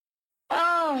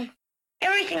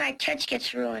Everything I touch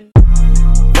gets ruined.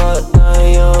 But now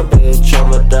young bitch,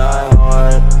 I'ma die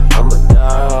hard. I'ma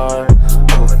die hard,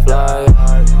 I'ma fly.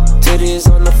 Titties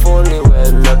on the 40,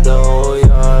 wetting up the whole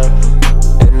yard.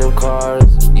 In them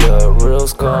cars, yeah, real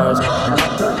scars.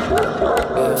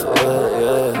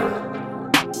 Yeah.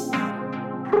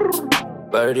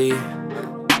 Birdie.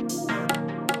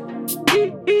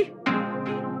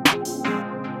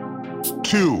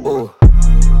 Ooh.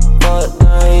 But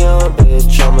now young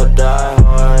bitch, I'ma die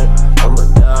hard. I'ma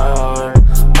die hard,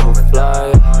 I'ma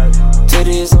fly.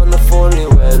 Titties on the 40,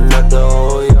 wetting up the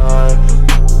whole yard.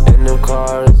 In them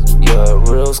cars, yeah,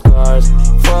 real scars.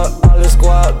 Fuck all the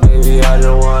squad, baby, I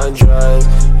just want drugs.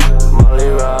 Molly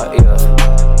rock,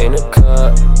 yeah, in a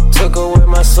cup. Took away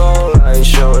my soul, I ain't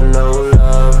showing no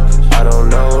love. I don't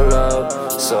know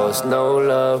love, so it's no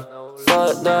love.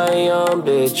 Fuck that young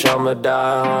bitch, I'ma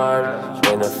die hard.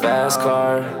 In a fast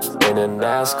car, in a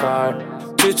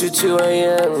NASCAR. 2:22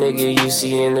 a.m., nigga, you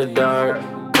see in the dark.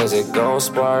 Cause it gon'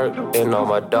 spark, and all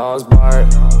my dogs bark.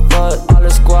 Fuck all the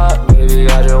squad, baby,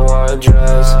 I just want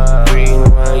drugs. Green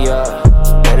one,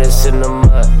 yeah, and it's in the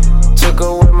mud. Took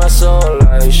away my soul,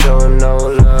 I ain't showing no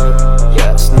love.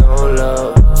 Yeah, it's no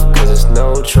love, cause it's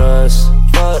no trust.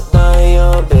 Fuck that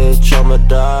young bitch, I'ma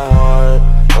die hard.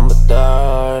 I'ma die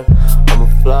hard, I'ma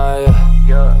fly.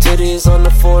 Titties on the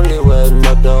 40, wetting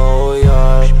up the whole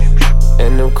yard.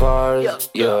 In them cars,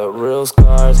 yeah, real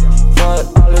scars. Fuck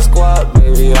all the squad,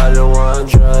 baby, I just want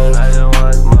drugs.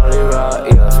 Molly rock,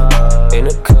 yeah, in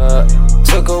a cup.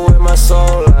 Took away my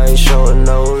soul, I ain't showing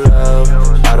no love.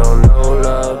 I don't know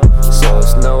love, so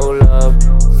it's no love.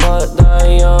 Fuck that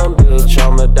young bitch,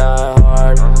 I'ma die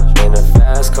hard. In a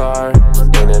fast car,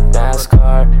 in a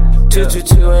NASCAR.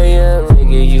 2:22 a.m.,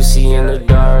 nigga, you see in the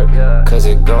dark. Cause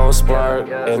it gon' spark,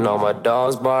 and all my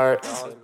dogs bark.